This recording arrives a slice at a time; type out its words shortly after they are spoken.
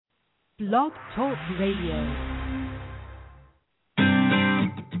Blog Talk Radio.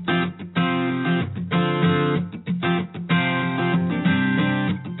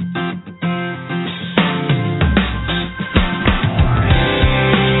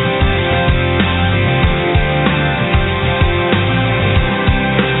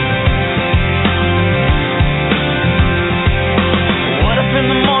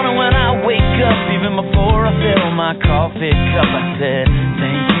 Coffee cup, I said,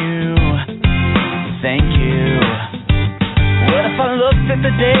 thank you. What if I looked at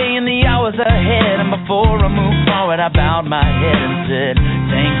the day and the hours ahead, and before I moved forward, I bowed my head and said,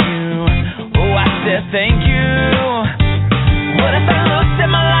 thank you. Oh, I said, thank you. What if I looked at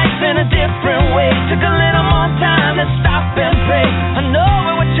my life in a different way, took a little more time to stop and pray? I know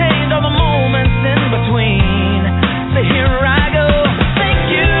it would change all the moments in between. So here I go. Thank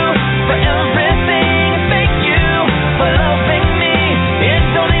you for everything. For loving me, it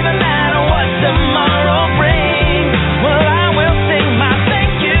don't even matter what tomorrow brings. Well, I will sing my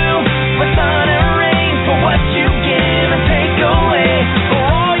thank you for sun and rain, for what you give and take away, for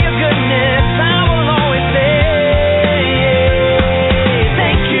all your goodness. I will always say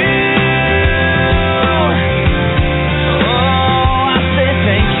thank you. Oh, I say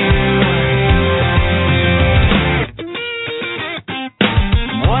thank you.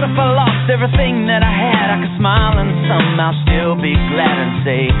 What if I lost everything that I had? I could smile and somehow still be glad and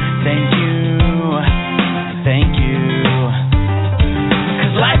say thank you, thank you.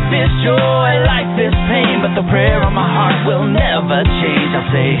 'Cause life is joy, life is pain, but the prayer on my heart will never change.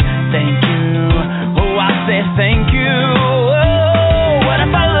 I say thank you, oh I say thank you. Oh, what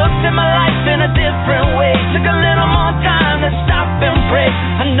if I looked at my life in a different way, took a little more time to stop and pray?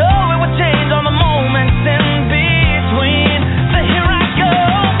 I know it would change all the moments in between. So here I go,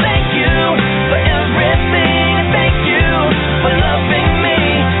 thank you for everything. For loving me,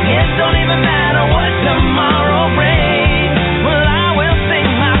 it don't even matter what tomorrow brings. Well, I will sing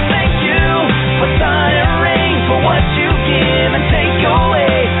my thank you for sun and rain, for what you give and take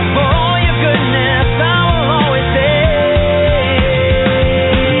away, for all your goodness. I will always say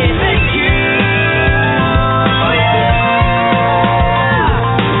thank you. Oh, yeah.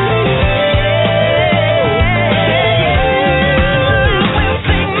 I will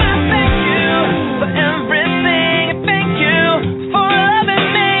sing my thank you for everything. Thank you.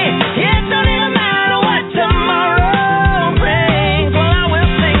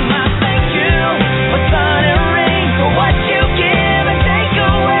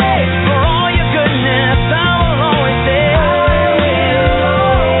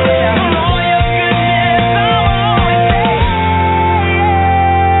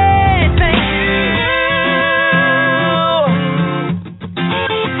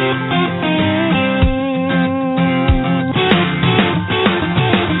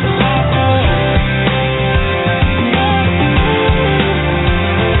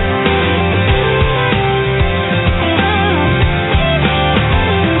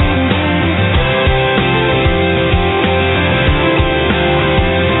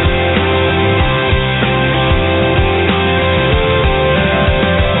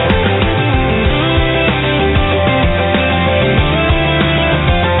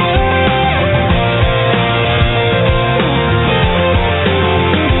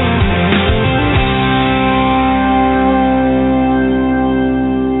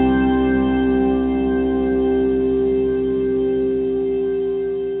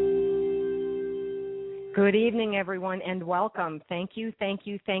 Welcome. Thank you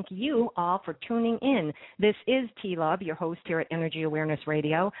all for tuning in. This is T-Love, your host here at Energy Awareness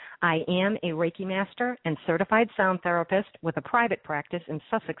Radio. I am a Reiki Master and Certified Sound Therapist with a private practice in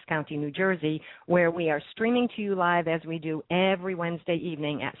Sussex County, New Jersey, where we are streaming to you live as we do every Wednesday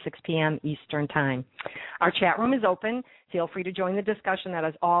evening at 6 p.m. Eastern Time. Our chat room is open. Feel free to join the discussion that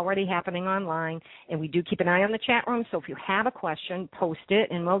is already happening online, and we do keep an eye on the chat room, so if you have a question, post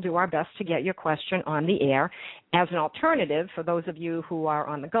it, and we'll do our best to get your question on the air. As an alternative, for those of you who are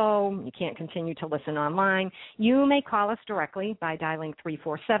on the go, you can't continue to listen online, you may call us directly by dialing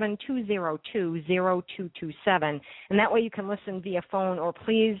 347-202-0227, and that way you can listen via phone, or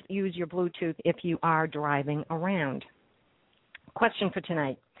please use your Bluetooth if you are driving around. Question for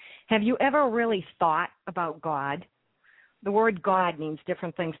tonight. Have you ever really thought about God? The word God means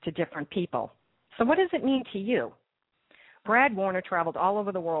different things to different people. So what does it mean to you? Brad Warner traveled all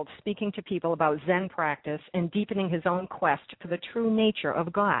over the world speaking to people about Zen practice and deepening his own quest for the true nature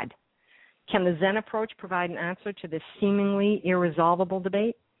of God. Can the Zen approach provide an answer to this seemingly irresolvable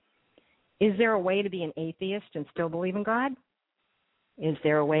debate? Is there a way to be an atheist and still believe in God? Is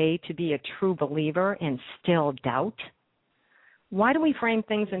there a way to be a true believer and still doubt? Why do we frame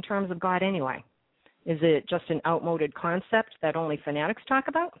things in terms of God anyway? Is it just an outmoded concept that only fanatics talk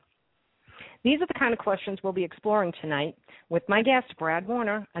about? These are the kind of questions we'll be exploring tonight with my guest, Brad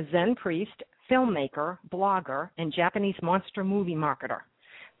Warner, a Zen priest, filmmaker, blogger, and Japanese monster movie marketer.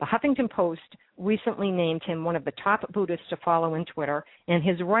 The Huffington Post recently named him one of the top Buddhists to follow on Twitter, and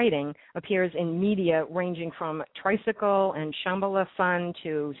his writing appears in media ranging from Tricycle and Shambhala Sun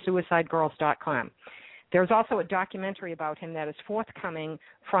to SuicideGirls.com. There's also a documentary about him that is forthcoming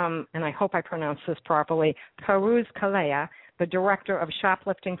from, and I hope I pronounce this properly, Peruz Kalea, the director of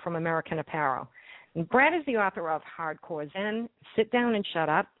Shoplifting from American Apparel. And Brad is the author of Hardcore Zen, Sit Down and Shut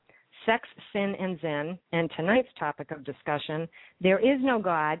Up, Sex, Sin, and Zen, and tonight's topic of discussion, There is No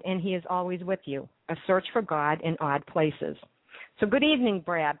God and He is Always with You, a search for God in odd places. So good evening,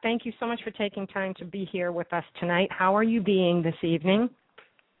 Brad. Thank you so much for taking time to be here with us tonight. How are you being this evening?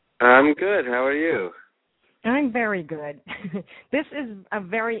 I'm good. How are you? I'm very good. This is a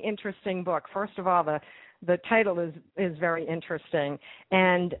very interesting book. First of all, the title is very interesting.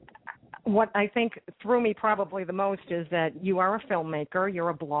 And what I think threw me probably the most is that you are a filmmaker, you're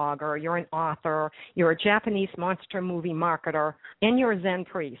a blogger, you're an author, you're a Japanese monster movie marketer, and you're a Zen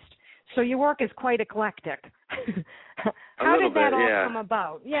priest. So your work is quite eclectic. How did that all come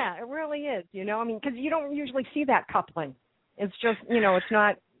about? Yeah, it really is, I mean, because you don't usually see that coupling. It's just, it's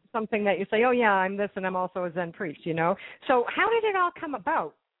not something that you say, oh, yeah, I'm this and I'm also a Zen priest, So how did it all come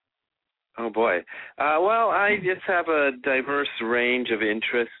about? Oh, boy. Well, I just have a diverse range of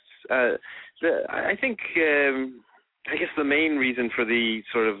interests. I guess the main reason for the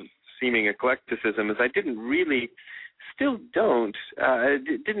sort of seeming eclecticism is I didn't really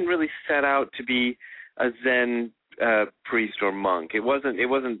set out to be a Zen priest or monk. It wasn't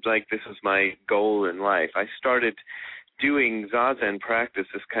like this was my goal in life. I started doing Zazen practice,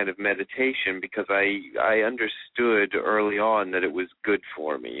 this kind of meditation, because I understood early on that it was good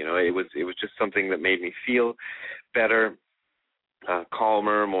for me. It was just something that made me feel better,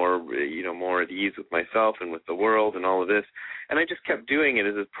 calmer, more at ease with myself and with the world and all of this. And I just kept doing it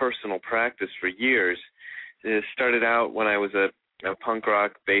as a personal practice for years. It started out when I was a punk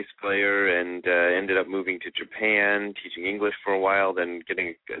rock bass player and ended up moving to Japan, teaching English for a while, then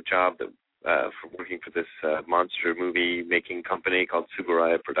getting a job for working for this monster movie making company called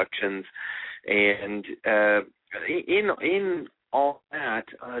Tsuburaya Productions. And in all that,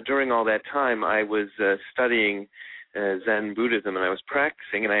 during all that time, I was studying Zen Buddhism, and I was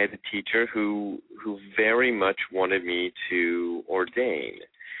practicing, and I had a teacher who very much wanted me to ordain.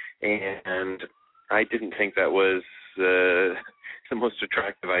 And I didn't think that was the most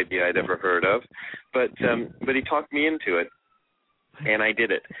attractive idea I'd ever heard of, but he talked me into it. And I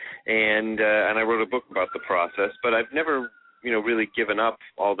did it, and I wrote a book about the process. But I've never, really given up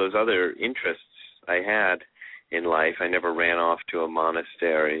all those other interests I had in life. I never ran off to a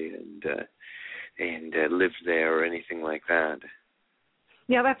monastery and lived there or anything like that.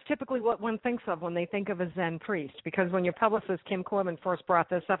 Yeah, that's typically what one thinks of when they think of a Zen priest, because when your publicist, Kim Corbin, first brought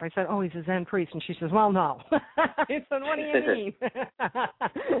this up, I said, oh, he's a Zen priest, and she says, well, no. I said, what do you mean?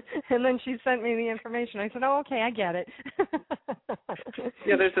 And then she sent me the information. I said, oh, okay, I get it.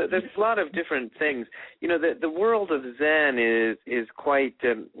 Yeah, there's a lot of different things. The world of Zen is quite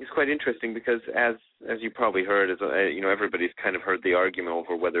interesting because as you probably heard, everybody's kind of heard the argument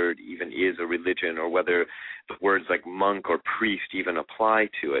over whether it even is a religion or whether the words like monk or priest even apply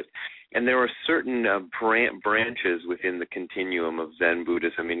to it. And there are certain branches within the continuum of Zen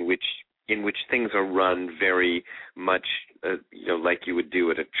Buddhism in which things are run very much like you would do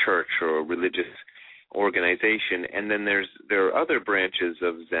at a church or a religious organization. And then there are other branches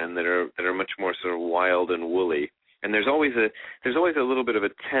of Zen that are much more sort of wild and woolly. And there's always a little bit of a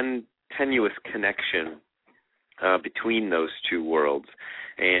tenuous connection between those two worlds,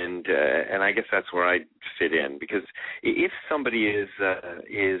 and I guess that's where I fit in, because if somebody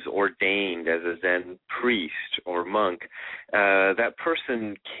is ordained as a Zen priest or monk, that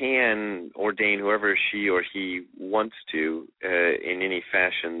person can ordain whoever she or he wants to in any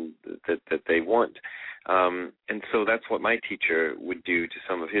fashion that they want. And so that's what my teacher would do to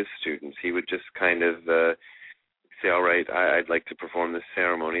some of his students. He would just kind of say, all right, I'd like to perform this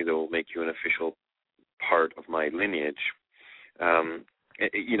ceremony that will make you an official part of my lineage. And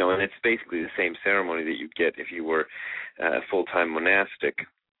it's basically the same ceremony that you'd get if you were full-time monastic,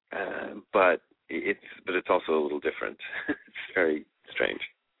 but it's also a little different. It's very strange.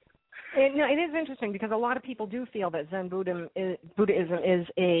 It is interesting because a lot of people do feel that Zen Buddhism is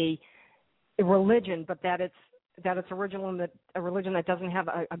a religion, but that it's a religion that doesn't have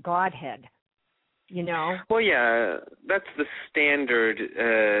a godhead. Well, yeah, that's the standard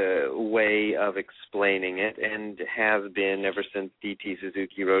way of explaining it, and has been ever since D.T.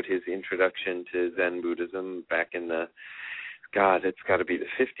 Suzuki wrote his introduction to Zen Buddhism back in it's got to be the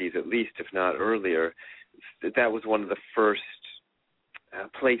 50s at least, if not earlier. That was one of the first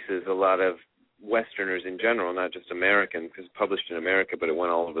places a lot of Westerners in general, not just Americans, because it's published in America, but it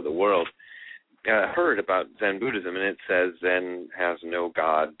went all over the world, heard about Zen Buddhism, and it says Zen has no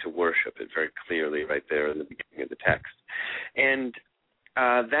God to worship, it very clearly right there in the beginning of the text. And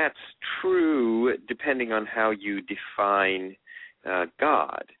that's true depending on how you define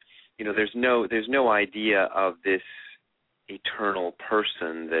God. There's no idea of this eternal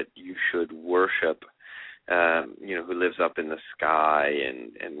person that you should worship, who lives up in the sky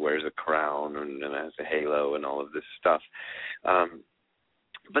and wears a crown and has a halo and all of this stuff.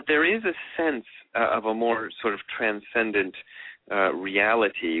 But there is a sense of a more sort of transcendent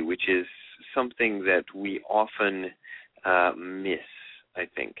reality, which is something that we often miss, I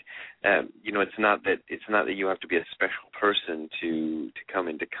think. It's not that you have to be a special person to come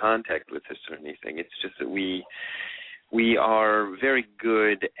into contact with this or anything. It's just that we are very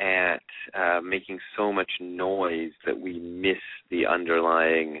good at making so much noise that we miss the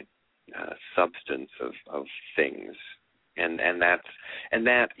underlying substance of things. And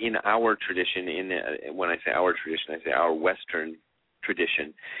that in our tradition, when I say our tradition, I say our Western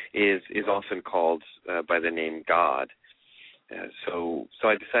tradition, is often called by the name God. So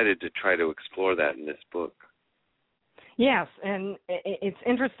I decided to try to explore that in this book. Yes, and it's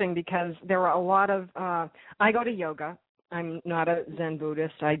interesting because there are a lot of, I go to yoga. I'm not a Zen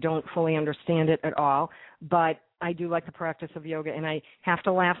Buddhist. I don't fully understand it at all, but I do like the practice of yoga, and I have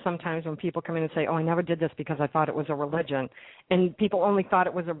to laugh sometimes when people come in and say, I never did this because I thought it was a religion. And people only thought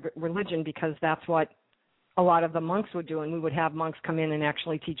it was a religion because that's what a lot of the monks would do, and we would have monks come in and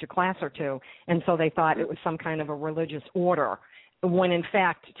actually teach a class or two, and so they thought it was some kind of a religious order, when in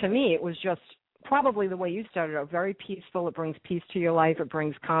fact, to me, it was just probably the way you started out, very peaceful. It brings peace to your life. It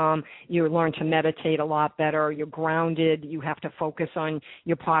brings calm. You learn to meditate a lot better. You're grounded. You have to focus on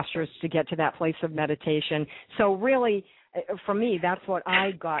your postures to get to that place of meditation. So really, for me, that's what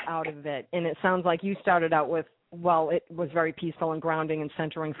I got out of it. And it sounds like you started out with, it was very peaceful and grounding and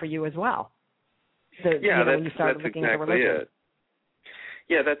centering for you as well. That's exactly it.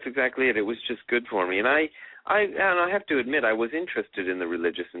 Yeah, that's exactly it. It was just good for me. And I have to admit, I was interested in the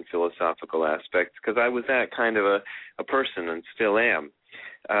religious and philosophical aspects because I was that kind of a person and still am.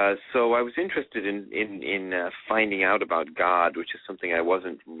 So I was interested in finding out about God, which is something I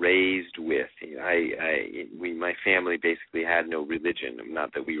wasn't raised with. My family basically had no religion.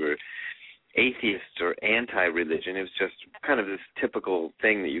 Not that we were atheists or anti-religion. It was just kind of this typical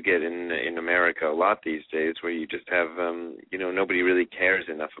thing that you get in America a lot these days, where you just have nobody really cares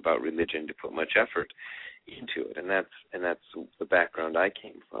enough about religion to put much effort into it, and that's the background I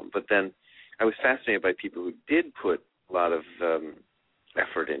came from. But then I was fascinated by people who did put a lot of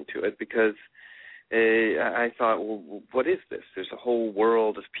effort into it, because I thought, well, what is this? There's a whole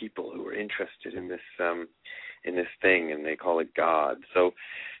world of people who are interested in this thing, and they call it God. So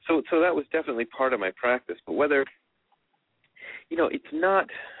that was definitely part of my practice. But whether, it's not.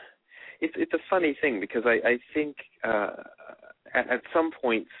 It's a funny thing, because I think at some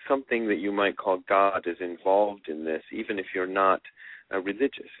point something that you might call God is involved in this, even if you're not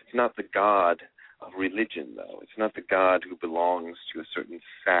religious. It's not the God of religion, though. It's not the God who belongs to a certain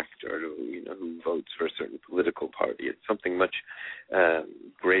sect or who votes for a certain political party. It's something much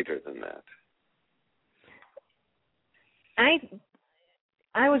greater than that.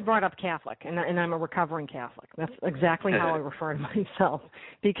 I was brought up Catholic, and I'm a recovering Catholic. That's exactly how I refer to myself,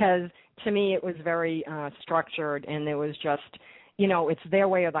 because to me it was very structured, and it was just, it's their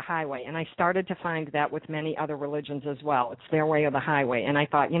way or the highway. And I started to find that with many other religions as well. It's their way or the highway. And I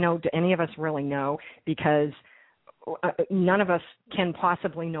thought, do any of us really know? Because none of us can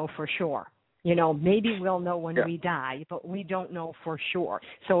possibly know for sure. Maybe we'll know when we die, but we don't know for sure.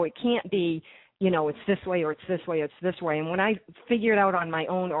 So it can't be, it's this way or it's this way or it's this way. And when I figured out on my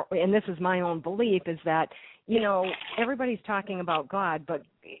own, and this is my own belief, is that, everybody's talking about God, but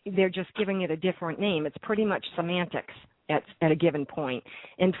they're just giving it a different name. It's pretty much semantics at a given point.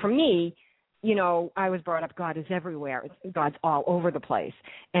 And for me, I was brought up, God is everywhere. God's all over the place.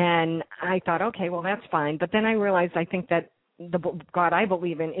 And I thought, okay, well, that's fine. But then I realized I think that the God I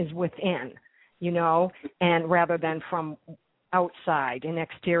believe in is within, and rather than from outside, an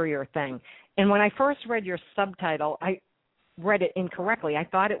exterior thing. And when I first read your subtitle, I read it incorrectly. I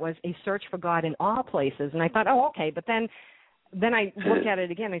thought it was A Search for God in All Places. And I thought, oh, okay. But then I looked at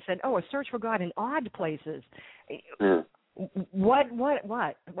it again. I said, A Search for God in Odd Places. What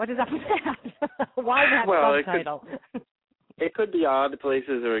is up with that? Why that subtitle? It could be odd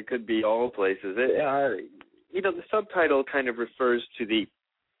places or it could be all places. The subtitle kind of refers to the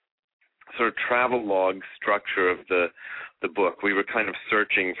sort of travel log structure of the book. We were kind of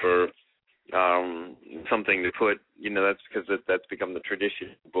searching for something to put, that's because that's become the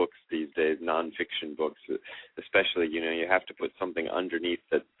tradition of books these days, nonfiction books especially, you have to put something underneath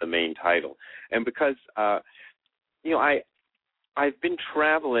the main title. And because, I've been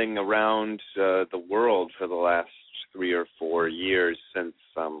traveling around the world for the last 3 or 4 years since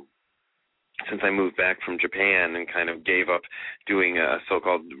I moved back from Japan and kind of gave up doing a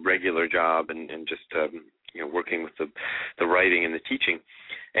so-called regular job and just working with the writing and the teaching.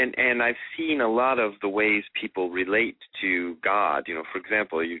 And I've seen a lot of the ways people relate to God. For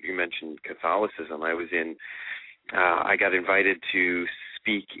example, you mentioned Catholicism. I got invited to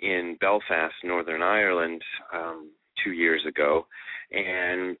speak in Belfast, Northern Ireland, 2 years ago,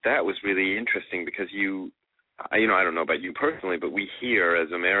 and that was really interesting because I don't know about you personally, but we hear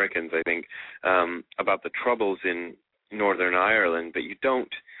as Americans, I think, about the troubles in Northern Ireland, but you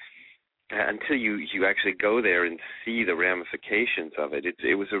don't until you actually go there and see the ramifications of it.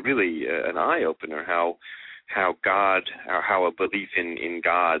 It was a really an eye-opener how a belief in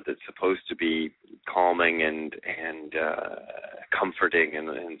God that's supposed to be calming and comforting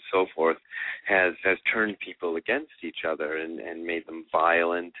and so forth has turned people against each other and made them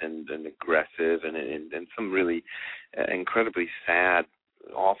violent and aggressive and some really incredibly sad,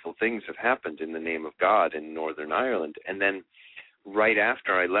 awful things have happened in the name of God in Northern Ireland. And then right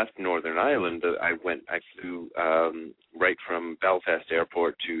after I left Northern Ireland, I flew right from Belfast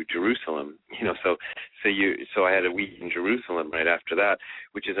Airport to Jerusalem. So I had a week in Jerusalem right after that,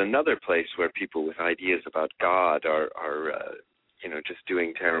 which is another place where people with ideas about God are just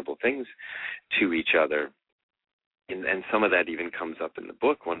doing terrible things to each other. And some of that even comes up in the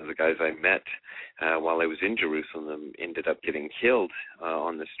book. One of the guys I met while I was in Jerusalem ended up getting killed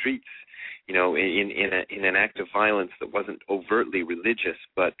on the streets, in an act of violence that wasn't overtly religious,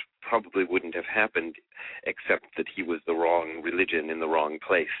 but probably wouldn't have happened except that he was the wrong religion in the wrong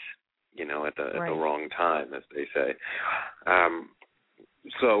place, at the wrong time, as they say.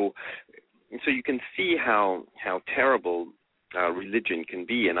 So you can see how terrible religion can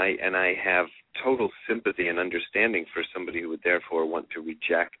be, and I have total sympathy and understanding for somebody who would therefore want to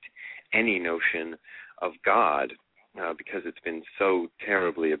reject any notion of God because it's been so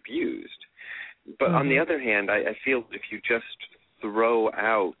terribly abused. But on the other hand, I feel if you just throw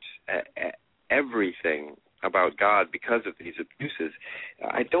out everything about God because of these abuses,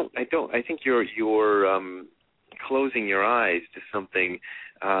 I think you're closing your eyes to something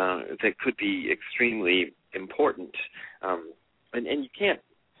that could be extremely important. And you can't.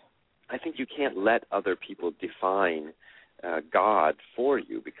 I think you can't let other people define God for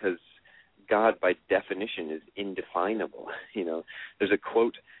you because God, by definition, is indefinable. There's a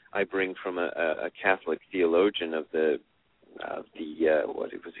quote I bring from a Catholic theologian of the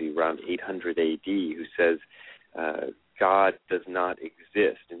what was he, around 800 A.D., who says God does not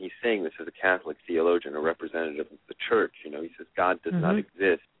exist, and he's saying this as a Catholic theologian, a representative of the Church. He says God does not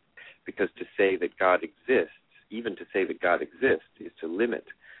exist because to say that God exists, even to say that God exists, is to limit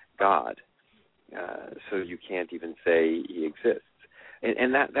God. So you can't even say he exists.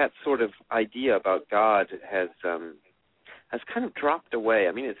 And that sort of idea about God has kind of dropped away.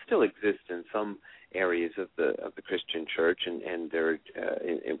 I mean, it still exists in some areas of the Christian Church, and there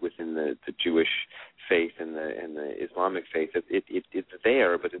within the Jewish faith and the Islamic faith. It's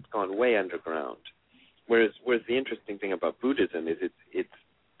there, but it's gone way underground. Whereas the interesting thing about Buddhism is it's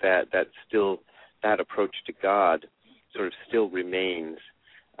that approach to God sort of still remains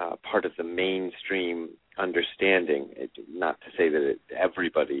part of the mainstream understanding. Not to say that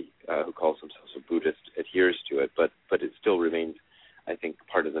everybody who calls themselves a Buddhist adheres to it, but it still remains, I think,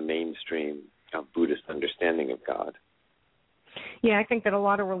 part of the mainstream Buddhist understanding of God. Yeah, I think that a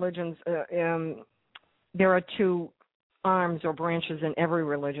lot of religions, there are two arms or branches in every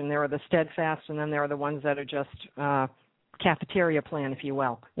religion. There are the steadfast, and then there are the ones that are just cafeteria plan, if you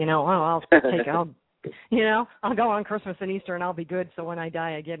will. I'll go on Christmas and Easter and I'll be good, so when I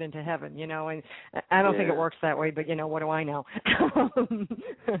die I get into heaven, and I don't think it works that way, but what do I know?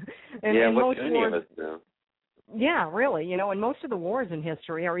 and what do any of us know? Yeah, really, and most of the wars in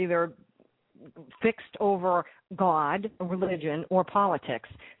history are either fixed over God, religion, or politics.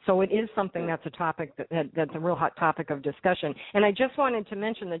 So it is something that's a topic that's a real hot topic of discussion. And I just wanted to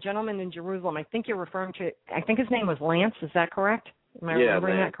mention the gentleman in Jerusalem, I think you're referring to, I think his name was Lance, is that correct? Am I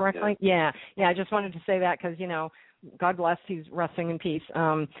remembering that correctly? Yeah, I just wanted to say that because, God bless, he's resting in peace.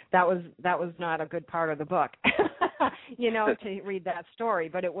 That was not a good part of the book, to read that story.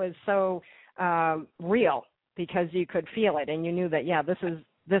 But it was so real because you could feel it, and you knew that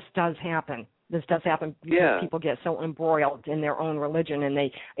this does happen. This does happen because people get so embroiled in their own religion,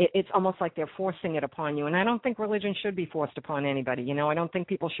 and it's almost like they're forcing it upon you. And I don't think religion should be forced upon anybody. I don't think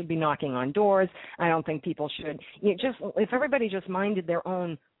people should be knocking on doors. I don't think people should. If everybody just minded their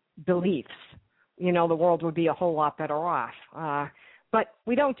own beliefs, the world would be a whole lot better off. But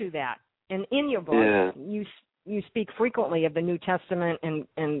we don't do that. And in your book, you speak frequently of the New Testament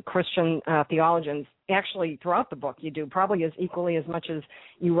and Christian theologians. Actually, throughout the book, you do, probably as equally as much as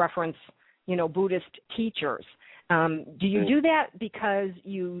you reference Buddhist teachers. Do you do that because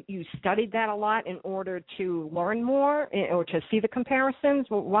you studied that a lot in order to learn more or to see the comparisons?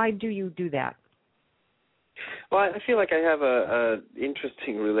 Well, why do you do that? Well, I feel like I have a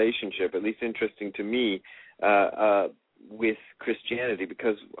interesting relationship, at least interesting to me, with Christianity,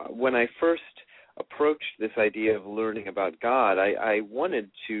 because when I first approached this idea of learning about God, I wanted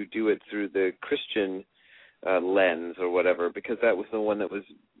to do it through the Christian lens or whatever, because that was the one that was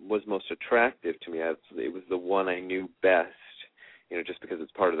most attractive to me. It was the one I knew best, just because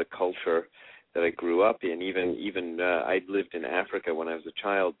it's part of the culture that I grew up in. Even I lived in Africa when I was a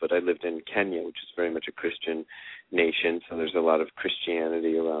child, but I lived in Kenya, which is very much a Christian nation, so there's a lot of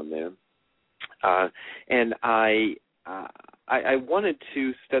Christianity around there. And I wanted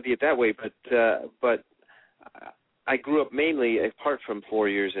to study it that way, but I grew up mainly, apart from 4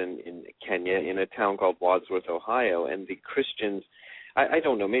 years in Kenya, in a town called Wadsworth, Ohio, and the Christians, I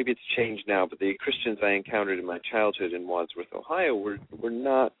don't know, maybe it's changed now, but the Christians I encountered in my childhood in Wadsworth, Ohio, were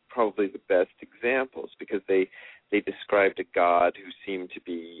not probably the best examples, because they described a God who seemed to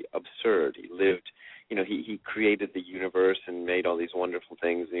be absurd. He lived, he created the universe and made all these wonderful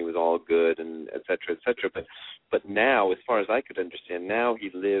things, and he was all good, and et cetera, et cetera. But now, as far as I could understand, now he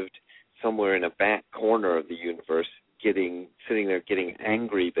lived somewhere in a back corner of the universe, sitting there getting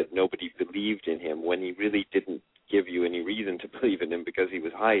angry that nobody believed in him when he really didn't give you any reason to believe in him because he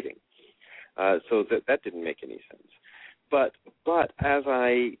was hiding. So that didn't make any sense. But as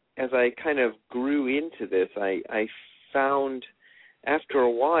I kind of grew into this, I found after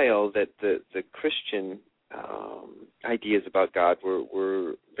a while that the Christian ideas about God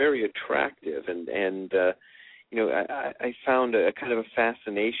were very attractive, and I found a kind of a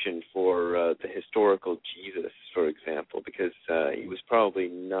fascination for the historical Jesus, for example, because he was probably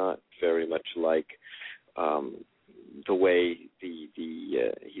not very much like the way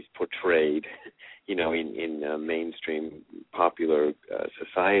he's portrayed, in mainstream popular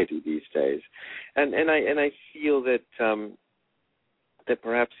society these days, and I feel that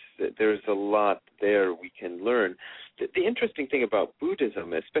perhaps there's a lot there we can learn. The interesting thing about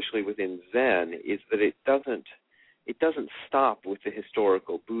Buddhism, especially within Zen, is that it doesn't stop with the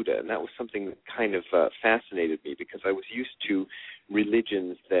historical Buddha, and that was something that kind of fascinated me, because I was used to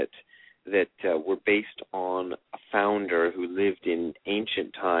religions that were based on a founder who lived in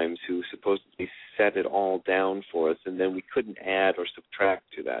ancient times, who supposedly set it all down for us, and then we couldn't add or subtract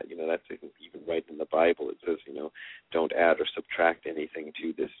to that. That's even right in the Bible. It says, don't add or subtract anything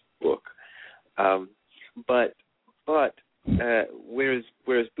to this book. But whereas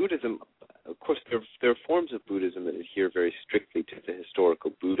Buddhism, of course, there are forms of Buddhism that adhere very strictly to the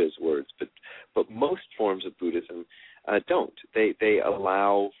historical Buddha's words, but most forms of Buddhism don't. They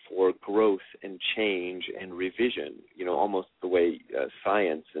allow for growth and change and revision, almost the way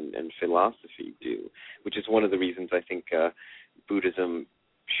science and philosophy do, which is one of the reasons I think Buddhism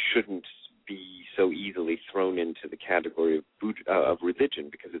shouldn't be so easily thrown into the category of religion,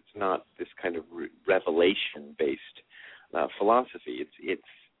 because it's not this kind of revelation-based philosophy.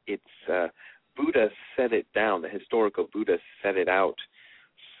 It's Buddha set it down. The historical Buddha set it out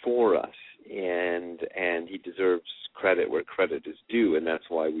for us, and he deserves credit where credit is due, and that's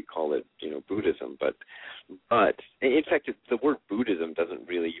why we call it, Buddhism. But in fact, the word Buddhism doesn't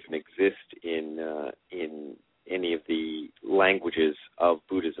really even exist in any of the languages of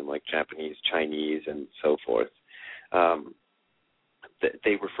Buddhism, like Japanese, Chinese, and so forth.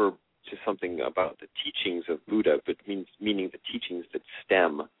 They refer to something about the teachings of Buddha, but meaning the teachings that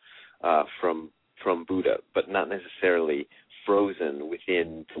stem from Buddha, but not necessarily frozen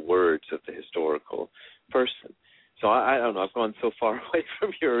within the words of the historical person. So I don't know. I've gone so far away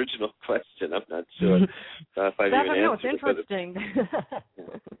from your original question. I'm not sure if I've even answered it. No, it's interesting.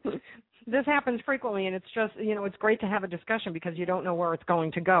 this happens frequently, and it's just, it's great to have a discussion because you don't know where it's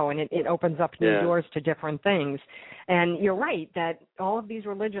going to go, and it opens up new doors to different things. And you're right that all of these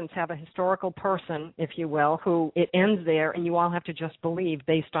religions have a historical person, if you will, who it ends there, and you all have to just believe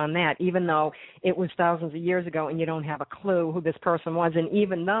based on that, even though it was thousands of years ago and you don't have a clue who this person was, and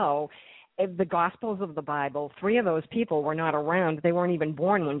even though the Gospels of the Bible, 3 of those people were not around. They weren't even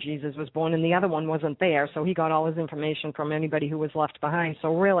born when Jesus was born, and the other one wasn't there, so he got all his information from anybody who was left behind.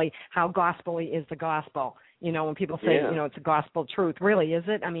 So really, how gospel-y is the gospel? When people say, it's a gospel truth, really, is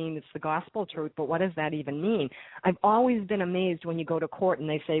it? I mean, it's the gospel truth, but what does that even mean? I've always been amazed when you go to court and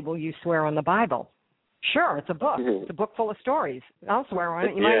they say, will you swear on the Bible? Sure, it's a book. It's a book full of stories. I'll swear on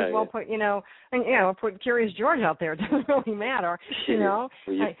it. You might as well put, put Curious George out there. It doesn't really matter, Well,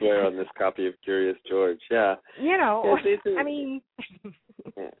 you swear on this copy of Curious George, yeah. It's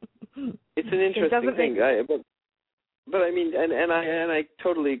an interesting thing. But I mean, and I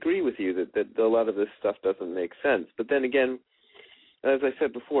totally agree with you that a lot of this stuff doesn't make sense. But then again, as I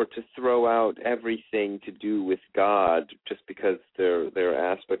said before, to throw out everything to do with God just because there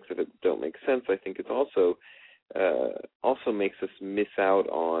are aspects of it that don't make sense, I think it also makes us miss out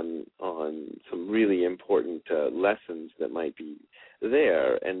on some really important lessons that might be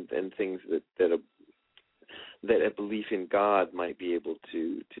there, and things that a belief in God might be able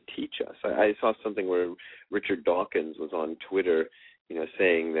to teach us. I saw something where Richard Dawkins was on Twitter,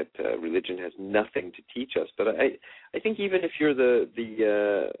 saying that religion has nothing to teach us. But I think even if you're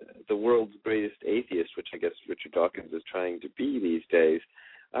the world's greatest atheist, which I guess Richard Dawkins is trying to be these days,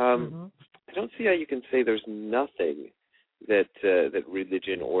 I don't see how you can say there's nothing that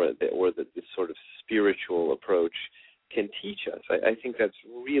religion or that this sort of spiritual approach can teach us. I think that's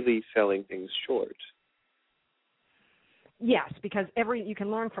really selling things short. Yes, because you can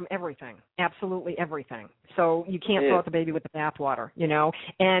learn from everything, absolutely everything. So you can't throw out the baby with the bathwater,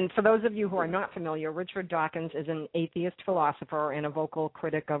 And for those of you who are not familiar, Richard Dawkins is an atheist philosopher and a vocal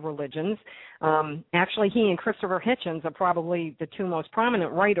critic of religions. Actually, he and Christopher Hitchens are probably the 2 most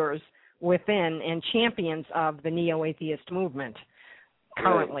prominent writers within and champions of the neo-atheist movement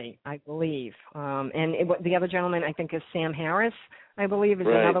currently, I believe. The other gentleman, I think, is Sam Harris, I believe, is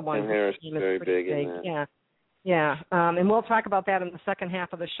another one. Sam Harris is very big in that. Yeah. Yeah, and we'll talk about that in the second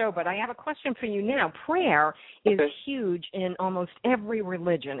half of the show, but I have a question for you now. Prayer is huge in almost every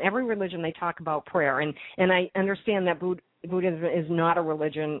religion. Every religion they talk about prayer, and I understand that Buddhism is not a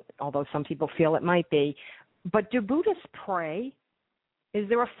religion, although some people feel it might be. But do Buddhists pray? Is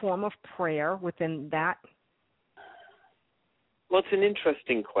there a form of prayer within that? Well, it's an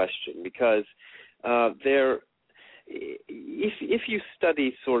interesting question because if you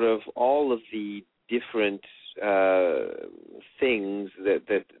study sort of all of the different things that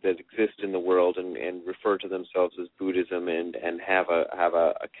exist in the world and refer to themselves as Buddhism and have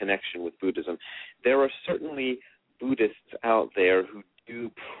a connection with Buddhism, there are certainly Buddhists out there who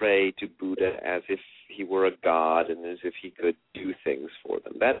do pray to Buddha as if he were a god and as if he could do things for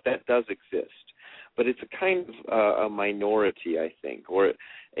them. That does exist, but it's a kind of a minority, I think, or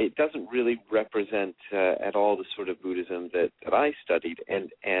it doesn't really represent at all the sort of Buddhism that I studied,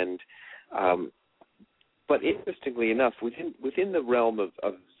 but interestingly enough, within the realm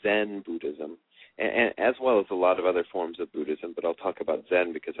of Zen Buddhism, and as well as a lot of other forms of Buddhism, but I'll talk about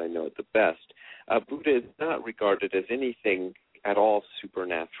Zen because I know it the best, Buddha is not regarded as anything at all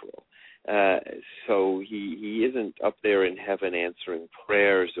supernatural. So he isn't up there in heaven answering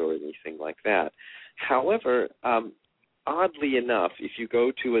prayers or anything like that. However, oddly enough, if you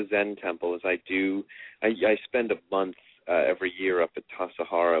go to a Zen temple, as I do, I spend a month every year up at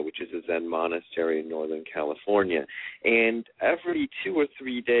Tassajara, which is a Zen monastery in Northern California. And every 2 or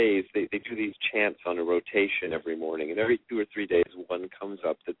 3 days, they do these chants on a rotation every morning. And every 2 or 3 days, one comes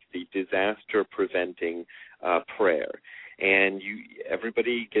up that's the disaster-preventing prayer. And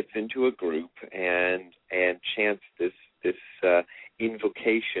everybody gets into a group and chants this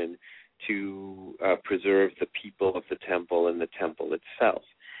invocation to preserve the people of the temple and the temple itself.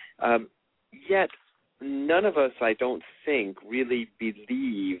 Yet, none of us, I don't think, really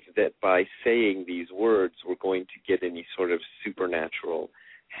believe that by saying these words we're going to get any sort of supernatural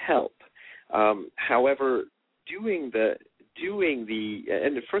help. However, doing the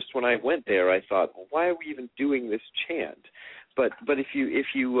and at first when I went there, I thought, well, why are we even doing this chant? But if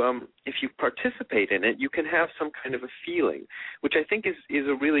you participate in it, you can have some kind of a feeling, which I think is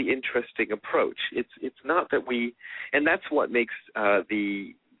a really interesting approach. It's not that and that's what makes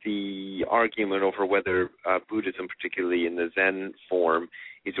the the argument over whether Buddhism, particularly in the Zen form,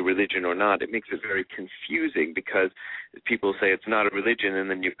 is a religion or not, it makes it very confusing, because people say it's not a religion, and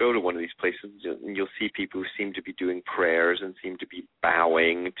then you go to one of these places and you'll see people who seem to be doing prayers and seem to be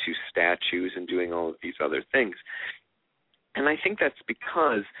bowing to statues and doing all of these other things. And I think that's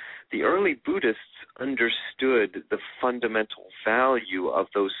because the early Buddhists understood the fundamental value of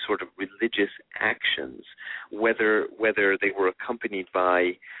those sort of religious actions, whether they were accompanied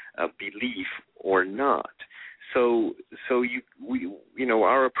by belief or not. So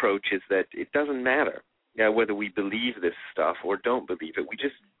our approach is that it doesn't matter whether we believe this stuff or don't believe it. We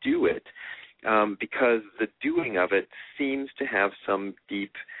just do it because the doing of it seems to have some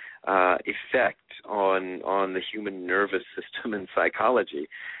deep effect on the human nervous system and psychology.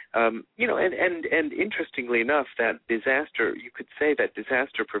 And interestingly enough, you could say that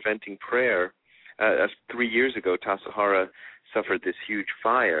disaster preventing prayer, 3 years ago, Tassajara suffered this huge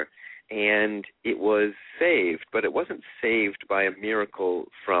fire, and it was saved, but it wasn't saved by a miracle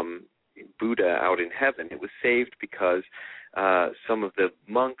from Buddha out in heaven. It was saved because some of the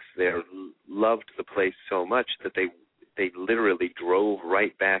monks there loved the place so much that they literally drove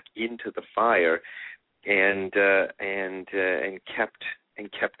right back into the fire and kept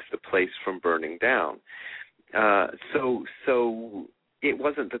the place from burning down. So it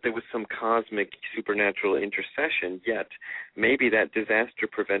wasn't that there was some cosmic supernatural intercession, yet maybe that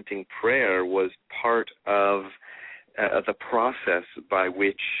disaster-preventing prayer was part of the process by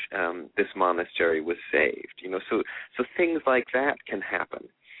which this monastery was saved. So things like that can happen,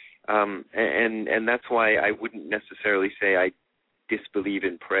 and that's why I wouldn't necessarily say I disbelieve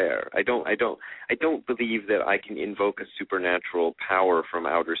in prayer. I don't believe that I can invoke a supernatural power from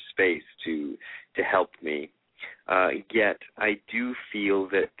outer space to help me. Yet I do feel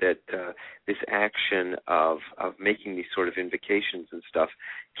that this action of making these sort of invocations and stuff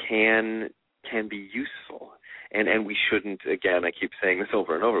can be useful, and we shouldn't. Again, I keep saying this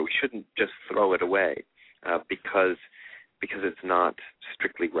over and over. We shouldn't just throw it away because it's not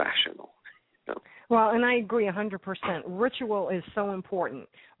strictly rational. Well, and I agree 100%. Ritual is so important.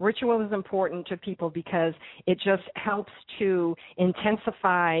 Ritual is important to people because it just helps to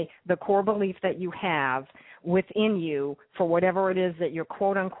intensify the core belief that you have within you for whatever it is that you're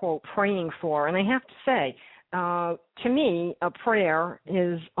quote-unquote praying for. And I have to say, to me, a prayer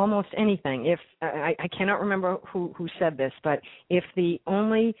is almost anything. If I cannot remember who said this, but if the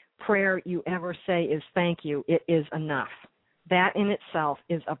only prayer you ever say is thank you, it is enough. That in itself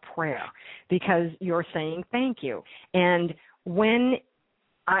is a prayer because you're saying thank you. And when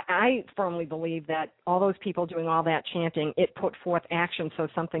I firmly believe that all those people doing all that chanting, it put forth action so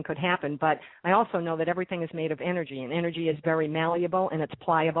something could happen. But I also know that everything is made of energy, and energy is very malleable and it's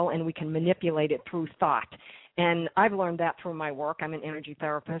pliable, and we can manipulate it through thought. And I've learned that through my work. I'm an energy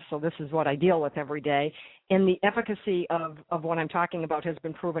therapist, so this is what I deal with every day. And the efficacy of what I'm talking about has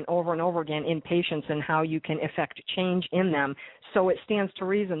been proven over and over again in patients and how you can effect change in them. So it stands to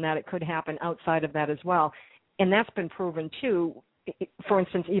reason that it could happen outside of that as well. And that's been proven, too, for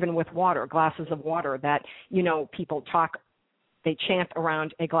instance, even with water, glasses of water that, people talk. They chant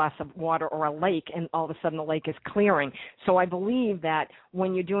around a glass of water or a lake, and all of a sudden the lake is clearing. So I believe that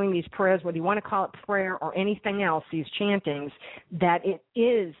when you're doing these prayers, whether you want to call it prayer or anything else, these chantings, that it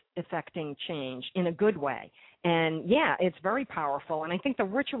is affecting change in a good way. And, yeah, it's very powerful. And I think the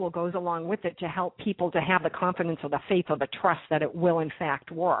ritual goes along with it to help people to have the confidence or the faith or the trust that it will, in fact,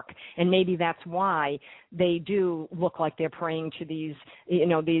 work. And maybe that's why they do look like they're praying to these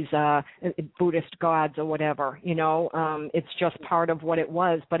Buddhist gods or whatever. It's just part of what it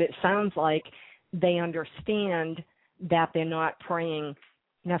was. But it sounds like they understand that they're not praying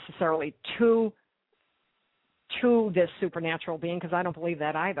necessarily to this supernatural being, because I don't believe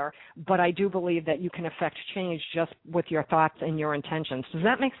that either, but I do believe that you can affect change just with your thoughts and your intentions. Does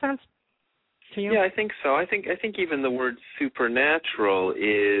that make sense to you? Yeah, I think so. I think even the word supernatural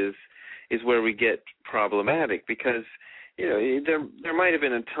is where we get problematic, because there might have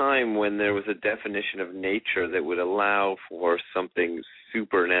been a time when there was a definition of nature that would allow for something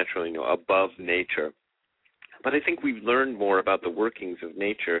supernatural, above nature. But I think we've learned more about the workings of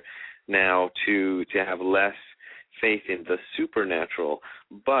nature now to have less faith in the supernatural,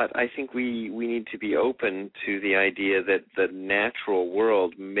 but I think we need to be open to the idea that the natural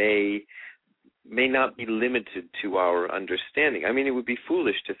world may not be limited to our understanding. I mean, it would be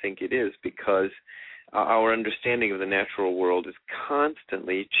foolish to think it is, because our understanding of the natural world is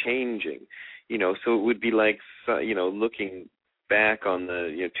constantly changing. So it would be like looking back on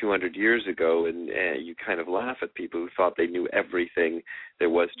the 200 years ago, and you kind of laugh at people who thought they knew everything there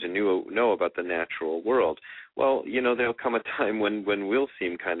was to know about the natural world. Well, there'll come a time when we'll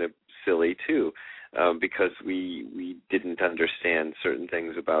seem kind of silly too, because we didn't understand certain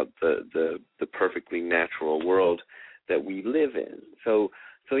things about the perfectly natural world that we live in. So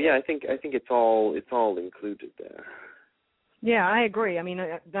yeah, I think it's all included there. Yeah, I agree. I mean,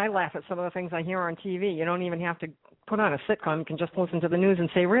 I laugh at some of the things I hear on TV. You don't even have to put on a sitcom. You can just listen to the news and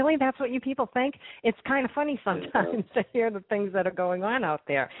say, really, that's what you people think? It's kind of funny sometimes to hear the things that are going on out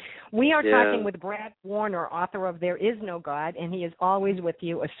there. We are talking with Brad Warner, author of There Is No God, and he is always with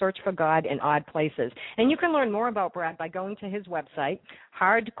you, A Search for God in Odd Places. And you can learn more about Brad by going to his website,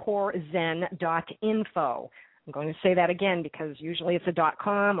 hardcorezen.info. I'm going to say that again because usually it's a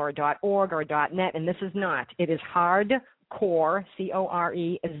 .com or a .org or a .net, and this is not. It is hardcore,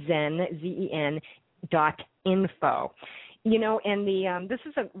 C-O-R-E, Zen, Z-E-N, .info. And this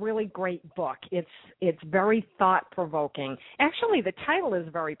is a really great book. It's very thought-provoking. Actually, the title is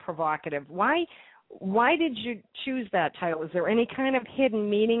very provocative. Why did you choose that title? Is there any kind of hidden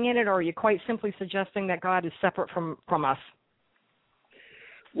meaning in it, or are you quite simply suggesting that God is separate from us?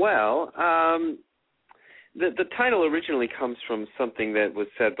 Well, the title originally comes from something that was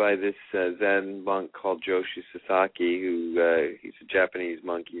said by this Zen monk called Joshi Sasaki, who he's a Japanese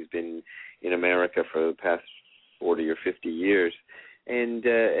monk. He's been in America for the past 40 or 50 years, and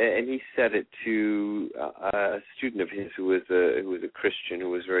he said it to a student of his who was a Christian, who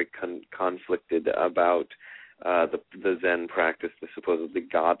was very conflicted about the Zen practice, the supposedly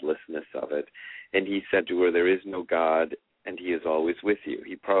godlessness of it. And he said to her, "There is no God, and he is always with you."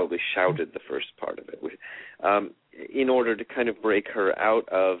 He probably shouted the first part of it in order to kind of break her out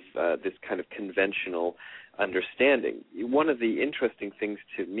of this kind of conventional understanding. One of the interesting things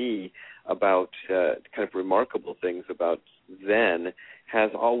to me about kind of remarkable things about Zen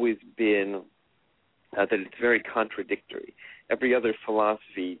has always been that it's very contradictory. Every other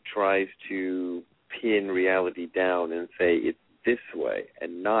philosophy tries to pin reality down and say it's this way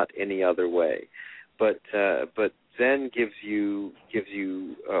and not any other way. But Zen gives you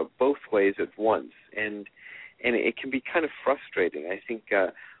both ways at once, and it can be kind of frustrating. I think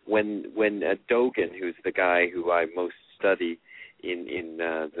when Dogen, who's the guy who I most study in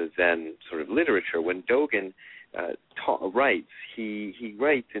the Zen sort of literature, when Dogen writes, he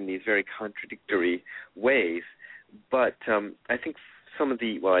writes in these very contradictory ways. But I think I've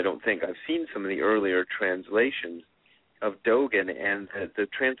seen some of the earlier translations of Dogen, and the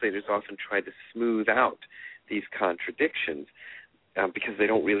translators often try to smooth out these contradictions because they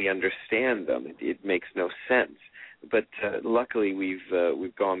don't really understand them. It makes no sense. But luckily,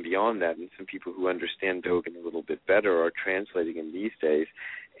 we've gone beyond that, and some people who understand Dogen a little bit better are translating him these days,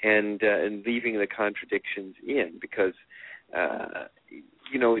 and leaving the contradictions in, because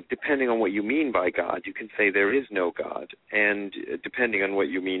depending on what you mean by God, you can say there is no God, and depending on what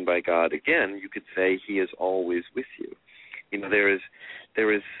you mean by God, again, you could say He is always with you.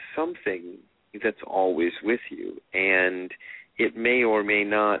 There is something that's always with you, and it may or may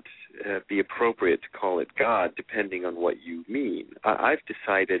not be appropriate to call it God, depending on what you mean. I've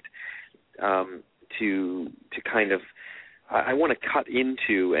decided to kind of, I want to cut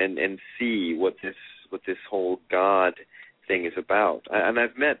into and see what this whole God thing is about. And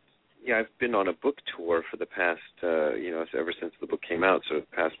I've been on a book tour for the past, ever since the book came out, so the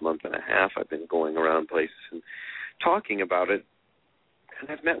past month and a half, I've been going around places and talking about it,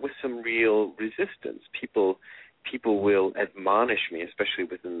 and I've met with some real resistance. People will admonish me, especially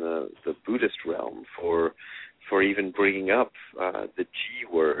within the Buddhist realm, for even bringing up the G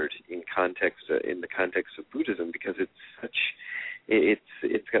word in the context of Buddhism, because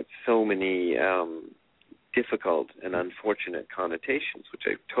it's got so many difficult and unfortunate connotations, which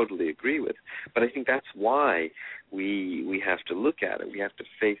I totally agree with. But I think that's why we have to look at it. We have to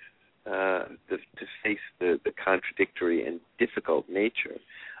face the contradictory and difficult nature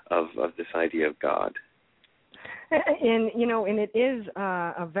of this idea of God. And it is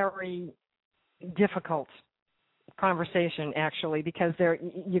a very difficult conversation, actually, because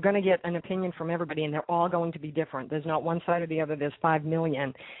you're going to get an opinion from everybody, and they're all going to be different. There's not one side or the other. There's 5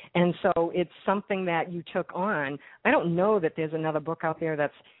 million. And so it's something that you took on. I don't know that there's another book out there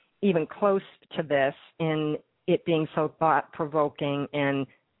that's even close to this in it being so thought-provoking and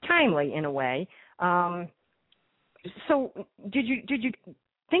timely in a way. So did you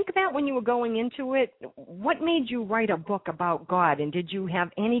think that when you were going into it? What made you write a book about God, and did you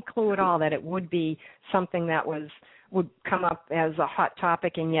have any clue at all that it would be something that would come up as a hot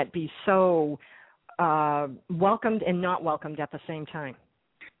topic and yet be so welcomed and not welcomed at the same time?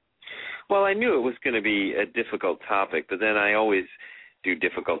 Well, I knew it was going to be a difficult topic, but then I always do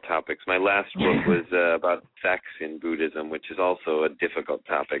difficult topics. My last book was about sex in Buddhism, which is also a difficult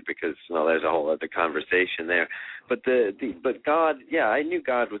topic because, well, there's a whole other conversation there. But but God, yeah, I knew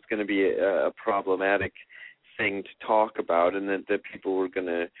God was going to be a problematic thing to talk about, and that people were going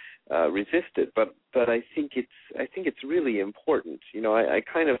to resist it. But I think it's really important. You know, I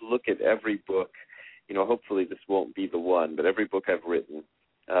kind of look at every book. You know, hopefully this won't be the one, but every book I've written,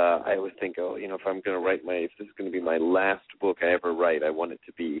 I always think, oh, you know, if I'm going to write if this is going to be my last book I ever write, I want it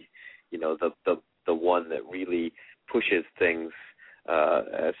to be, you know, the one that really pushes things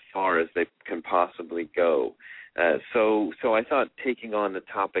as far as they can possibly go. So I thought taking on the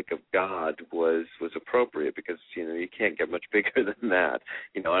topic of God was appropriate because, you know, you can't get much bigger than that.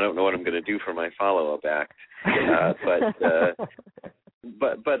 You know, I don't know what I'm going to do for my follow-up act,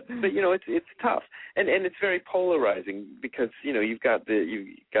 but you know, it's tough, and it's very polarizing because, you know, you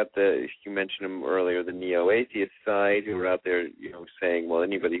mentioned them earlier, the neo-atheist side, who are out there, you know, saying, well,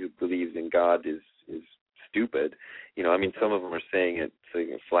 anybody who believes in God is stupid. You know, I mean, some of them are saying it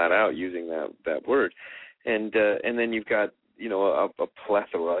flat out, using that word, and then you've got, you know, a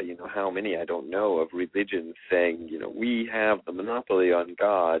plethora, you know, how many I don't know, of religions saying, you know, we have the monopoly on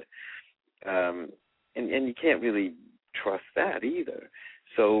God, and you can't really trust that either.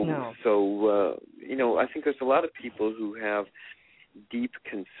 So you know, I think there's a lot of people who have deep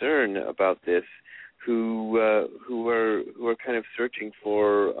concern about this, who are kind of searching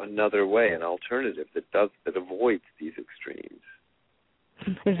for another way, an alternative that avoids these extremes.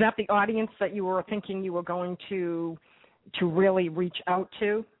 Is that the audience that you were thinking you were going to really reach out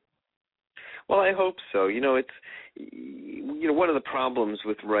to? Well, I hope so. You know, one of the problems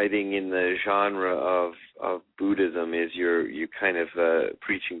with writing in the genre of Buddhism is you kind of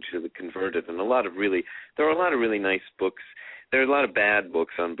preaching to the converted, and there are a lot of really nice books. There are a lot of bad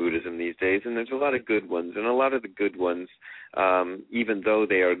books on Buddhism these days, and there's a lot of good ones. And a lot of the good ones, even though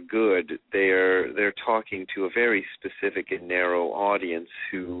they are good, they're talking to a very specific and narrow audience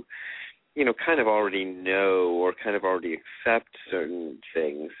who, you know, kind of already know or kind of already accept certain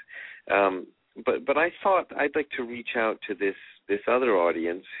things. But I thought I'd like to reach out to this other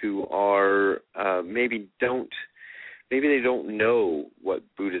audience who are maybe they don't know what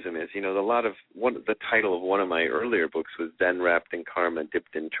Buddhism is. You know, the title of one of my earlier books was Zen Wrapped in Karma,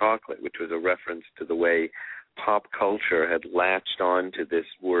 Dipped in Chocolate, which was a reference to the way pop culture had latched on to this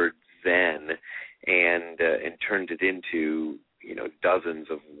word Zen and turned it into, you know, dozens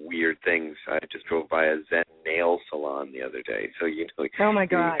of weird things. I just drove by a Zen nail salon the other day, so, you know, oh my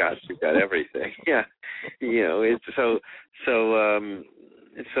God, you've got everything. Yeah, you know, it's so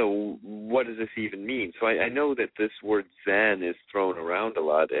what does this even mean? So I know that this word Zen is thrown around a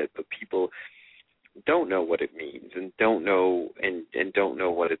lot, but people don't know what it means and don't know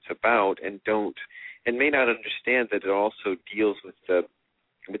what it's about, and may not understand that it also deals with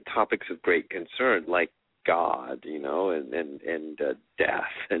topics of great concern, like God, you know, and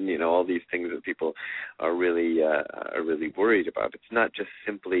death, and, you know, all these things that people are really worried about. It's not just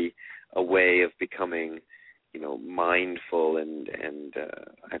simply a way of becoming, you know, mindful and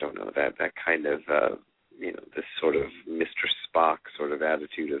I don't know, that kind of you know, this sort of Mr. Spock sort of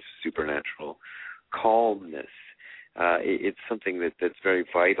attitude of supernatural calmness. It's something that's very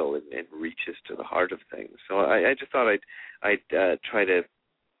vital and reaches to the heart of things. So I just thought I'd try to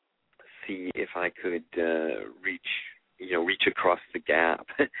see if I could reach across the gap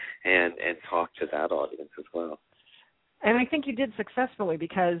and talk to that audience as well. And I think you did successfully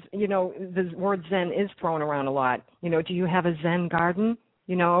because, you know, the word Zen is thrown around a lot. You know, do you have a Zen garden?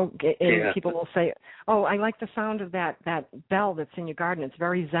 You know, and people will say, oh, I like the sound of that bell that's in your garden. It's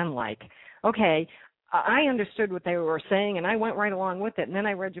very Zen-like. Okay, I understood what they were saying, and I went right along with it. And then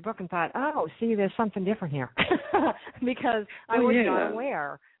I read your book and thought, oh, see, there's something different here because I was not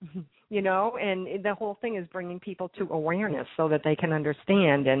aware, you know, and the whole thing is bringing people to awareness so that they can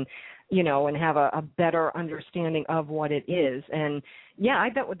understand and, you know, and have a better understanding of what it is. And, yeah, I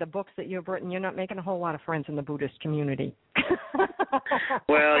bet with the books that you've written, you're not making a whole lot of friends in the Buddhist community.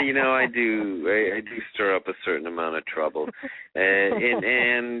 Well, you know, I do stir up a certain amount of trouble.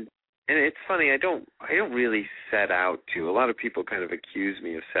 And it's funny, I don't really set out to. A lot of people kind of accuse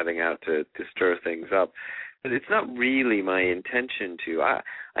me of setting out to stir things up, but it's not really my intention to.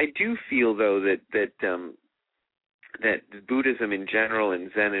 I do feel, though, that Buddhism in general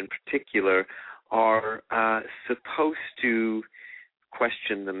and Zen in particular are supposed to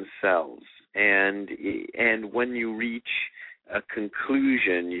question themselves, and when you reach a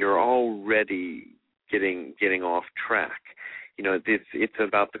conclusion, you're already getting off track. You know, it's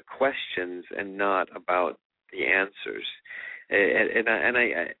about the questions and not about the answers. And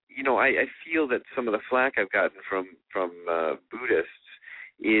I feel that some of the flack I've gotten from Buddhists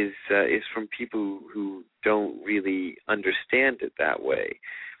is from people who don't really understand it that way.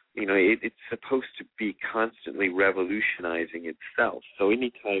 It's supposed to be constantly revolutionizing itself. So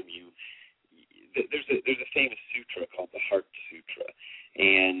anytime there's a famous sutra called the Heart Sutra,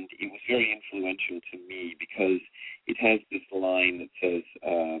 and it was very influential to me because it has this line that says,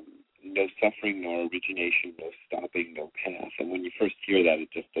 no suffering, no origination, no stopping, no path. And when you first hear that,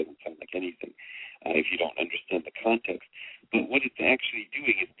 it just doesn't sound like anything if you don't understand the context. But what it's actually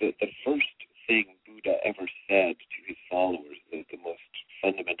doing is the first thing Buddha ever said to his followers, the most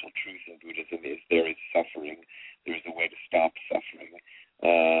fundamental truth in Buddhism is there is suffering, there is a way to stop suffering,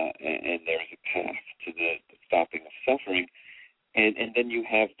 and there is a path to the stopping of suffering. And then you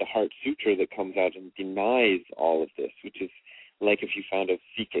have the Heart Sutra that comes out and denies all of this, which is like if you found a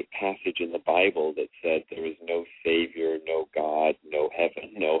secret passage in the Bible that said there is no Savior, no God, no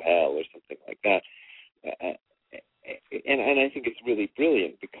heaven, no hell, or something like that. And I think it's really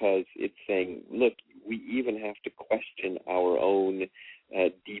brilliant because it's saying, look, we even have to question our own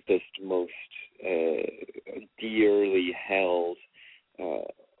deepest, most dearly held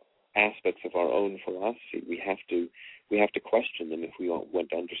aspects of our own philosophy. We have to question them if we want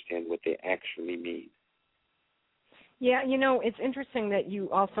to understand what they actually mean. Yeah, it's interesting that you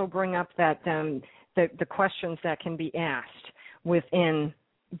also bring up that the questions that can be asked within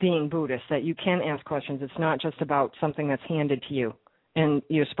being Buddhist, that you can ask questions. It's not just about something that's handed to you and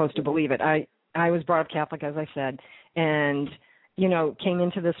you're supposed to believe it. I was brought up Catholic, as I said, and, came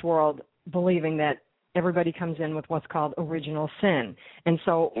into this world believing that everybody comes in with what's called original sin. And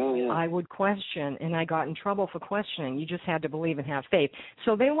so I would question, and I got in trouble for questioning. You just had to believe and have faith.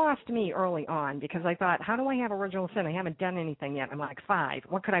 So they lost me early on because I thought, how do I have original sin? I haven't done anything yet. I'm like 5.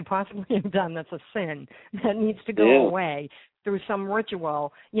 What could I possibly have done that's a sin that needs to go away through some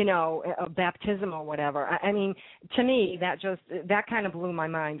ritual, a baptism or whatever? I mean, to me, that kind of blew my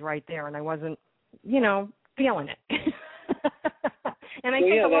mind right there, and I wasn't, feeling it. And I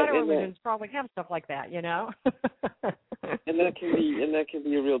think a lot of religions probably have stuff like that, And that can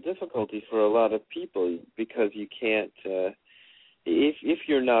be a real difficulty for a lot of people because you can't. If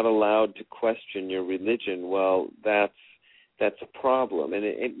you're not allowed to question your religion, well, that's a problem, and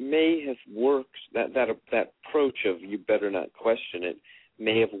it may have worked. That approach of you better not question it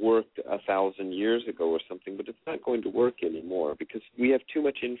may have worked 1,000 years ago or something, but it's not going to work anymore because we have too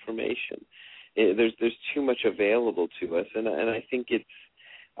much information. There's too much available to us, and I think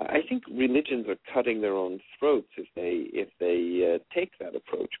religions are cutting their own throats if they take that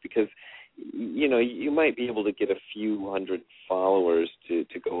approach because you might be able to get a few hundred followers to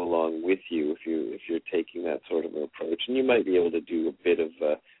go along with you if you're taking that sort of an approach, and you might be able to do a bit of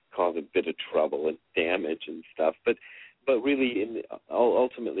cause a bit of trouble and damage and stuff, but really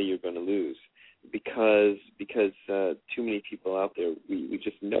ultimately you're going to lose. Because too many people out there, we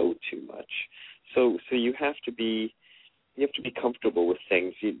just know too much. So you have to be comfortable with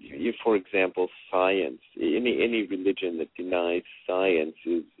things. You for example, science. Any religion that denies science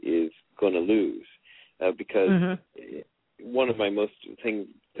is going to lose because one of my most things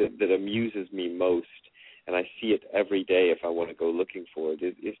that amuses me most, and I see it every day if I want to go looking for it,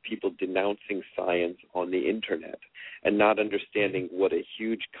 is people denouncing science on the Internet and not understanding what a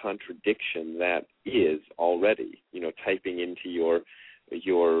huge contradiction that is already. Typing into your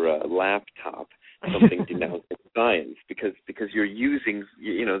laptop something denouncing science because you're using,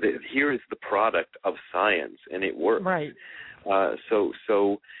 here is the product of science and it works. Right. So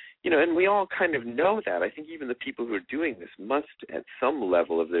and we all kind of know that. I think even the people who are doing this must, at some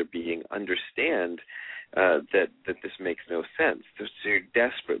level of their being, understand that this makes no sense. So you're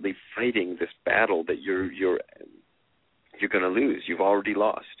desperately fighting this battle that you're going to lose. You've already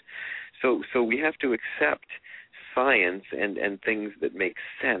lost. So we have to accept science and things that make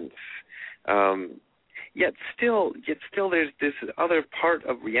sense. Yet still there's this other part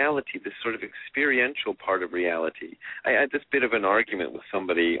of reality, this sort of experiential part of reality. I had this bit of an argument with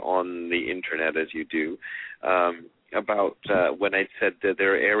somebody on the Internet, as you do, about when I said that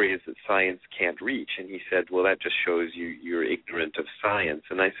there are areas that science can't reach, and he said, well, that just shows you're ignorant of science.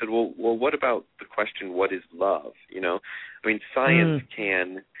 And I said, well, what about the question, what is love? I mean, science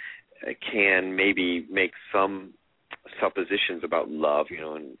can maybe make some suppositions about love,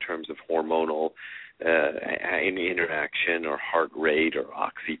 in terms of hormonal interaction or heart rate or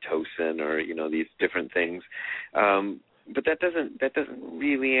oxytocin or these different things, but that doesn't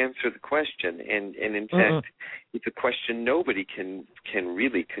really answer the question, and in fact it's a question nobody can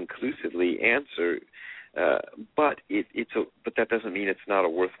really conclusively answer, but that doesn't mean it's not a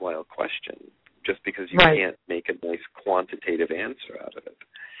worthwhile question. just because you right. can't make a nice quantitative answer out of it.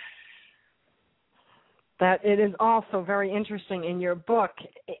 That it is also very interesting, in your book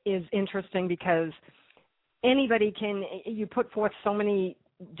is interesting because anybody can, you put forth so many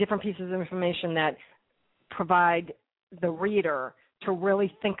different pieces of information that provide the reader to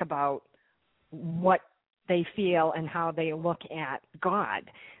really think about what they feel and how they look at God.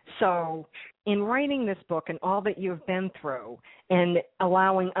 So in writing this book and all that you've been through and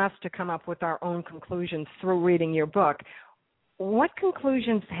allowing us to come up with our own conclusions through reading your book, what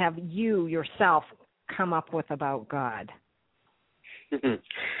conclusions have you yourself come up with about God?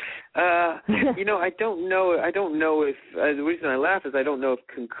 I don't know. I don't know if the reason I laugh is I don't know if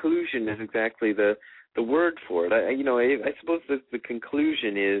conclusion is exactly the word for it. I suppose the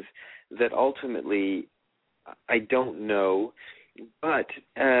conclusion is that ultimately I don't know, but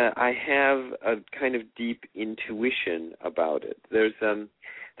I have a kind of deep intuition about it. There's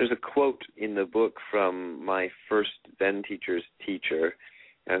a quote in the book from my first Zen teacher's teacher,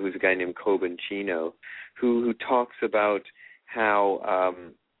 who's a guy named Kobanchino, who talks about how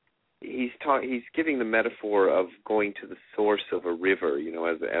he's giving the metaphor of going to the source of a river,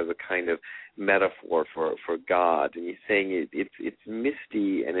 as a kind of metaphor for God, and he's saying it's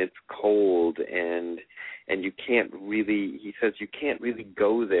misty and it's cold and you can't really, he says, you can't really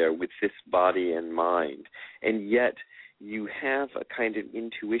go there with this body and mind, and yet you have a kind of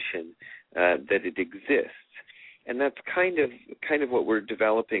intuition that it exists. And that's kind of what we're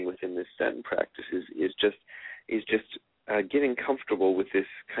developing within this Zen practice is just getting comfortable with this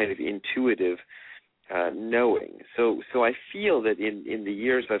kind of intuitive knowing. So I feel that in the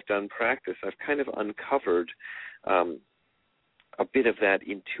years I've done practice, I've kind of uncovered a bit of that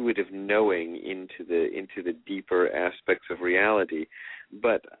intuitive knowing into the deeper aspects of reality,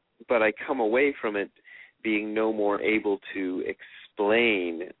 but I come away from it being no more able to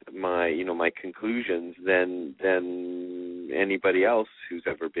explain my conclusions than anybody else who's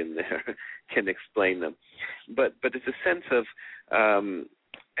ever been there can explain them. But it's a sense of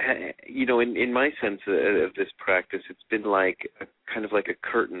in my sense of this practice, it's been like kind of like a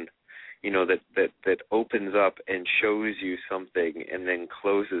curtain, that opens up and shows you something and then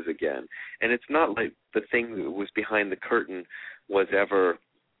closes again. And it's not like the thing that was behind the curtain was ever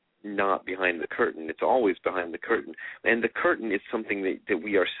not behind the curtain. It's always behind the curtain. And the curtain is something that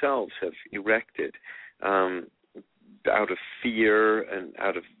we ourselves have erected out of fear and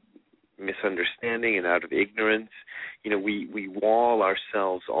out of misunderstanding and out of ignorance. We wall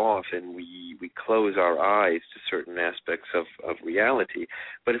ourselves off and we close our eyes to certain aspects of reality.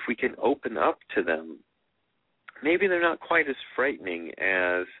 But if we can open up to them, maybe they're not quite as frightening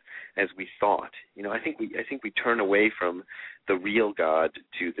as we thought. I think we turn away from the real God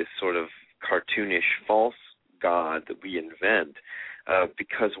to this sort of cartoonish false God that we invent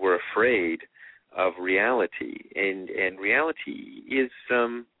because we're afraid of reality. And reality is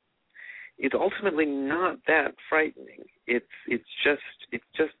ultimately not that frightening. It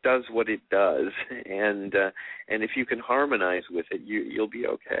just does what it does, and if you can harmonize with it, you'll be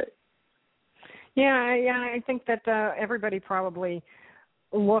okay. Yeah, I think that everybody probably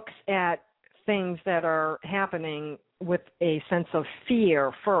looks at things that are happening with a sense of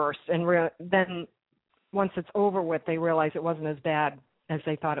fear first, and then once it's over with, they realize it wasn't as bad as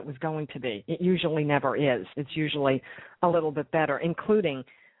they thought it was going to be. It usually never is. It's usually a little bit better, including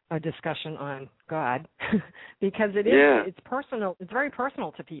a discussion on God, because it's personal. It's very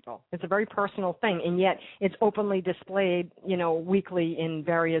personal to people. It's a very personal thing, and yet it's openly displayed, weekly in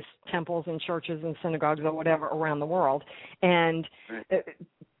various temples and churches and synagogues or whatever around the world. And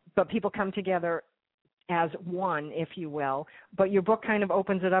but people come together as one, if you will. But your book kind of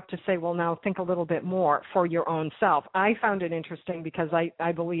opens it up to say, well, now think a little bit more for your own self. I found it interesting because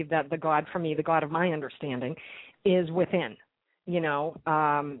I believe that the God, for me, the God of my understanding, is within.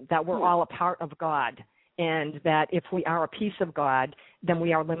 That we're all a part of God, and that if we are a piece of God, then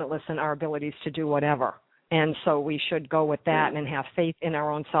we are limitless in our abilities to do whatever. And so we should go with that and have faith in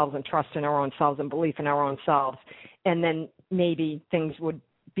our own selves and trust in our own selves and belief in our own selves. And then maybe things would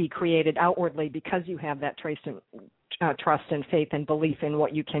be created outwardly because you have that trust and faith and belief in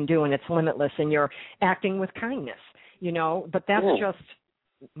what you can do, and it's limitless, and you're acting with kindness, But that's just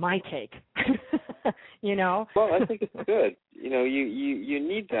my take. Well, I think it's good. You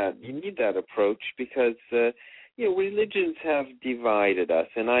need that. You need that approach because religions have divided us,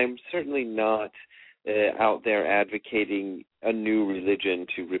 and I'm certainly not out there advocating a new religion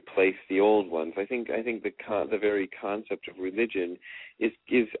to replace the old ones. I think the very concept of religion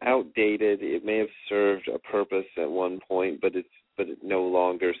is outdated. It may have served a purpose at one point, but it no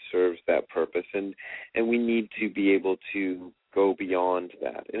longer serves that purpose, and we need to be able to go beyond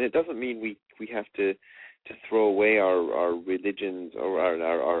that. And it doesn't mean we have to throw away our religions or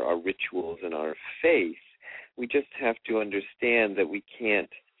our rituals and our faith. We just have to understand that we can't.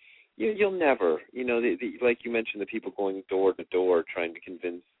 You'll never, like you mentioned, the people going door to door trying to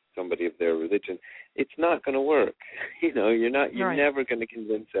convince somebody of their religion. It's not going to work. You're right. never going to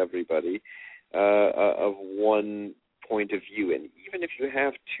convince everybody of one point of view. And even if you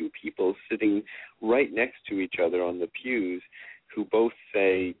have two people sitting right next to each other on the pews who both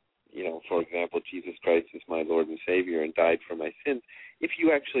say, for example, Jesus Christ is my Lord and Savior and died for my sins, if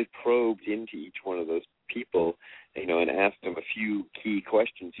you actually probed into each one of those people, and asked them a few key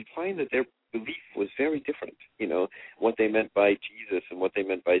questions, you'd find that their belief was very different. What they meant by Jesus and what they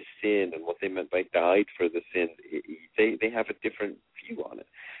meant by sin and what they meant by died for the sin, they have a different view on it.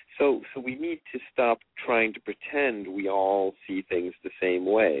 So we need to stop trying to pretend we all see things the same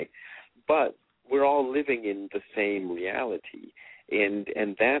way. But we're all living in the same reality, and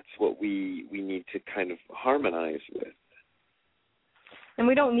that's what we need to kind of harmonize with. And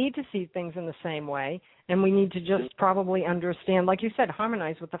we don't need to see things in the same way, and we need to just probably understand, like you said,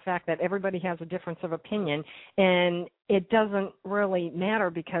 harmonize with the fact that everybody has a difference of opinion, and it doesn't really matter,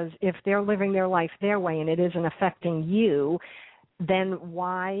 because if they're living their life their way and it isn't affecting you, then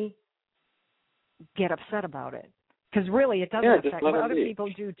why get upset about it? Because really, it doesn't affect what other people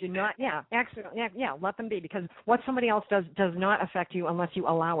do not. Let them be, because what somebody else does not affect you unless you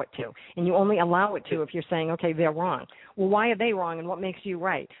allow it to, and you only allow it to if you're saying, okay, they're wrong. Well, why are they wrong, and what makes you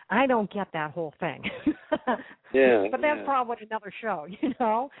right? I don't get that whole thing. But that's probably another show,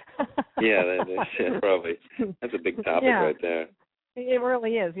 Probably. That's a big topic right there. It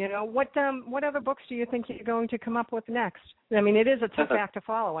really is. What other books do you think you're going to come up with next? I mean, it is a tough act to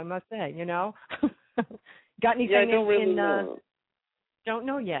follow, I must say. Got anything I don't really know. Don't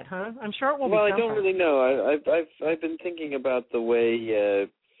know yet, huh? I'm sure it will be Well, something. I don't really know. I've been thinking about the way,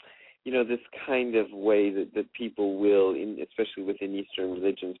 this kind of way that people will, especially within Eastern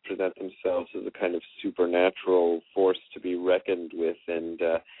religions, present themselves as a kind of supernatural force to be reckoned with, and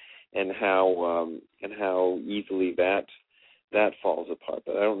how easily that falls apart.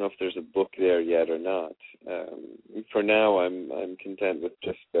 But I don't know if there's a book there yet or not. For now, I'm content with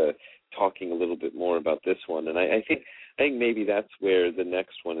just talking a little bit more about this one, and I think maybe that's where the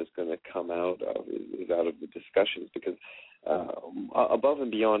next one is going to come out of, is out of the discussions, because above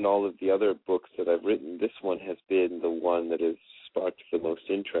and beyond all of the other books that I've written, this one has been the one that has sparked the most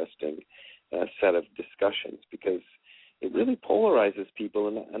interesting set of discussions, because it really polarizes people,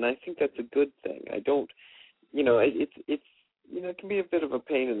 and I think that's a good thing. I don't, it can be a bit of a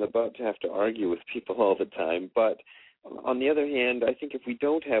pain in the butt to have to argue with people all the time, but on the other hand, I think if we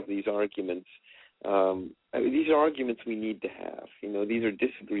don't have these arguments, these are arguments we need to have. These are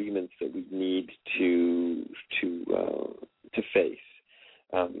disagreements that we need to face.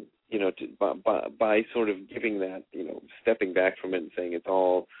 By sort of giving that, stepping back from it and saying it's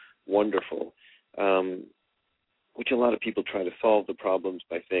all wonderful, which a lot of people try to solve the problems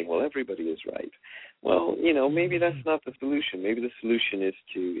by saying, well, everybody is right. Well, maybe that's not the solution. Maybe the solution is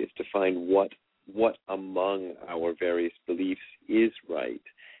to find what among our various beliefs is right,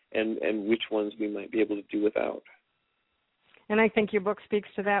 and which ones we might be able to do without. And I think your book speaks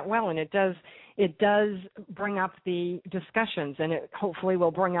to that well, and it does bring up the discussions, and it hopefully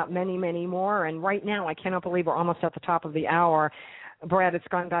will bring up many, many more. And right now, I cannot believe we're almost at the top of the hour. Brad, it's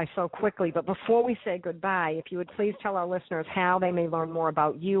gone by so quickly. But before we say goodbye, if you would please tell our listeners how they may learn more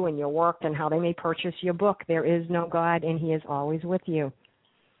about you and your work, and how they may purchase your book, There Is No God, and He Is Always With You.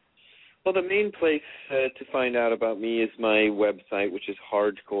 Well, the main place to find out about me is my website, which is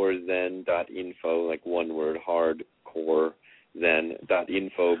hardcorezen.info, like one word,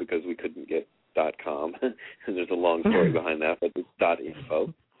 hardcorezen.info, because we couldn't get .com. And there's a long story behind that, but it's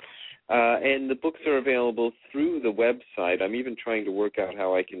 .info. And the books are available through the website. I'm even trying to work out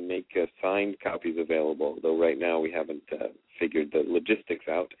how I can make signed copies available, though right now we haven't figured the logistics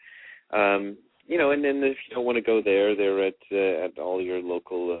out. And then if you don't want to go there, they're at all your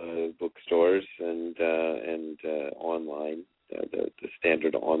local bookstores and online, the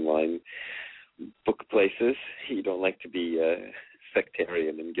standard online book places. You don't like to be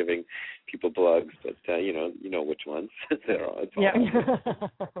sectarian and giving people blogs, but you know which ones.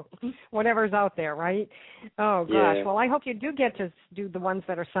 Whatever's out there, right? Oh gosh. Yeah. Well, I hope you do get to do the ones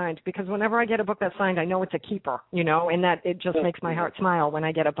that are signed, because whenever I get a book that's signed, I know it's a keeper, and that it just makes my heart smile when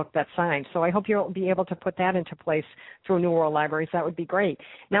I get a book that's signed. So I hope you'll be able to put that into place through New World Libraries. That would be great.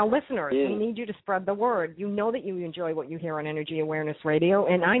 Now, listeners, we need you to spread the word. You know that you enjoy what you hear on Energy Awareness Radio,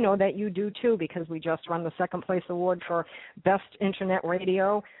 and I know that you do too, because we just won the second place award for Best internet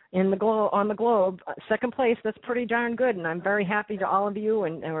radio on the globe. Second place, that's pretty darn good, and I'm very happy to all of you,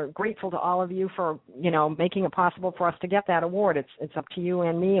 and we're grateful to all of you for, making it possible for us to get that award. It's up to you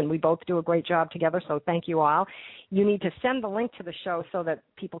and me, and we both do a great job together, so thank you all. You need to send the link to the show so that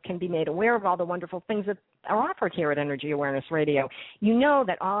people can be made aware of all the wonderful things that are offered here at Energy Awareness Radio. You know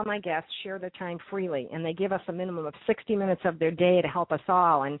that all of my guests share their time freely, and they give us a minimum of 60 minutes of their day to help us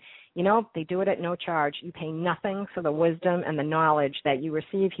all, and they do it at no charge. You pay nothing for the wisdom and the knowledge that you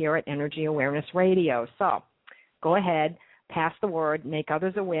receive here at Energy Awareness Radio. So go ahead, pass the word, make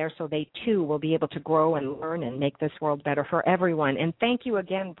others aware so they too will be able to grow and learn and make this world better for everyone. And thank you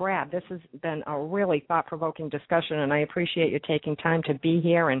again, Brad. This has been a really thought-provoking discussion, and I appreciate you taking time to be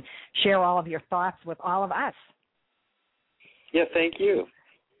here and share all of your thoughts with all of us. Yeah, thank you.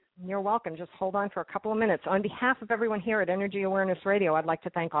 You're welcome. Just hold on for a couple of minutes. On behalf of everyone here at Energy Awareness Radio, I'd like to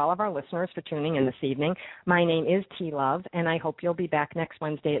thank all of our listeners for tuning in this evening. My name is T. Love, and I hope you'll be back next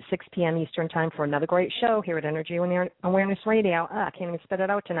Wednesday at 6 p.m. Eastern Time for another great show here at Energy Awareness Radio. I can't even spit it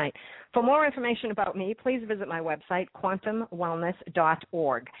out tonight. For more information about me, please visit my website,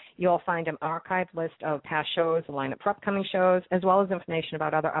 quantumwellness.org. You'll find an archived list of past shows, a lineup for upcoming shows, as well as information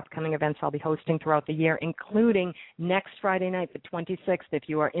about other upcoming events I'll be hosting throughout the year, including next Friday night, the 26th, if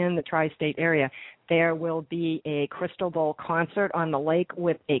you are in the tri-state area. There will be a Crystal Bowl concert on the lake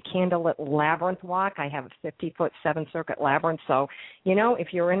with a candlelit labyrinth walk. I have a 50-foot 7-circuit labyrinth, so, if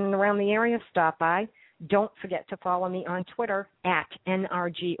you're in and around the area, stop by. Don't forget to follow me on Twitter at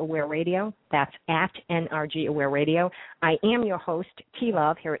NRG Aware Radio. That's at NRG Aware Radio. I am your host, T.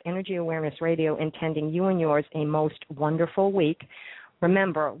 Love, here at Energy Awareness Radio, intending you and yours a most wonderful week.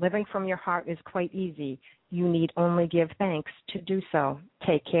 Remember, living from your heart is quite easy. You need only give thanks to do so.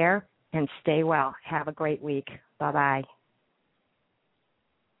 Take care and stay well. Have a great week. Bye-bye.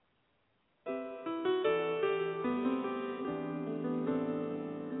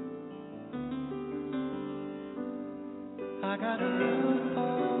 I got a roof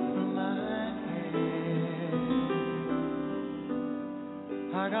over my head.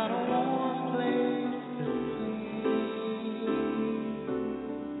 I got a warm place to sleep.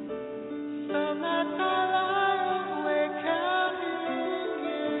 Some nights I lie awake counting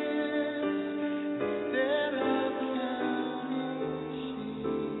years instead of counting sheep.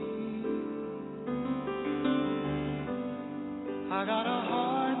 I got a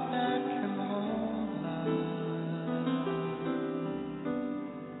heart that can hold love.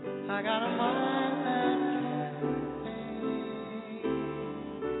 I got a mind that can think.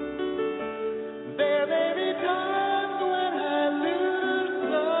 There may be times when I lose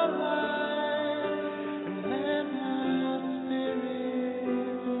the light and let my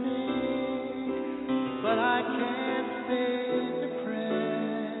spirit sink, but I can't stay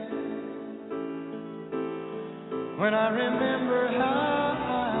depressed when I remember how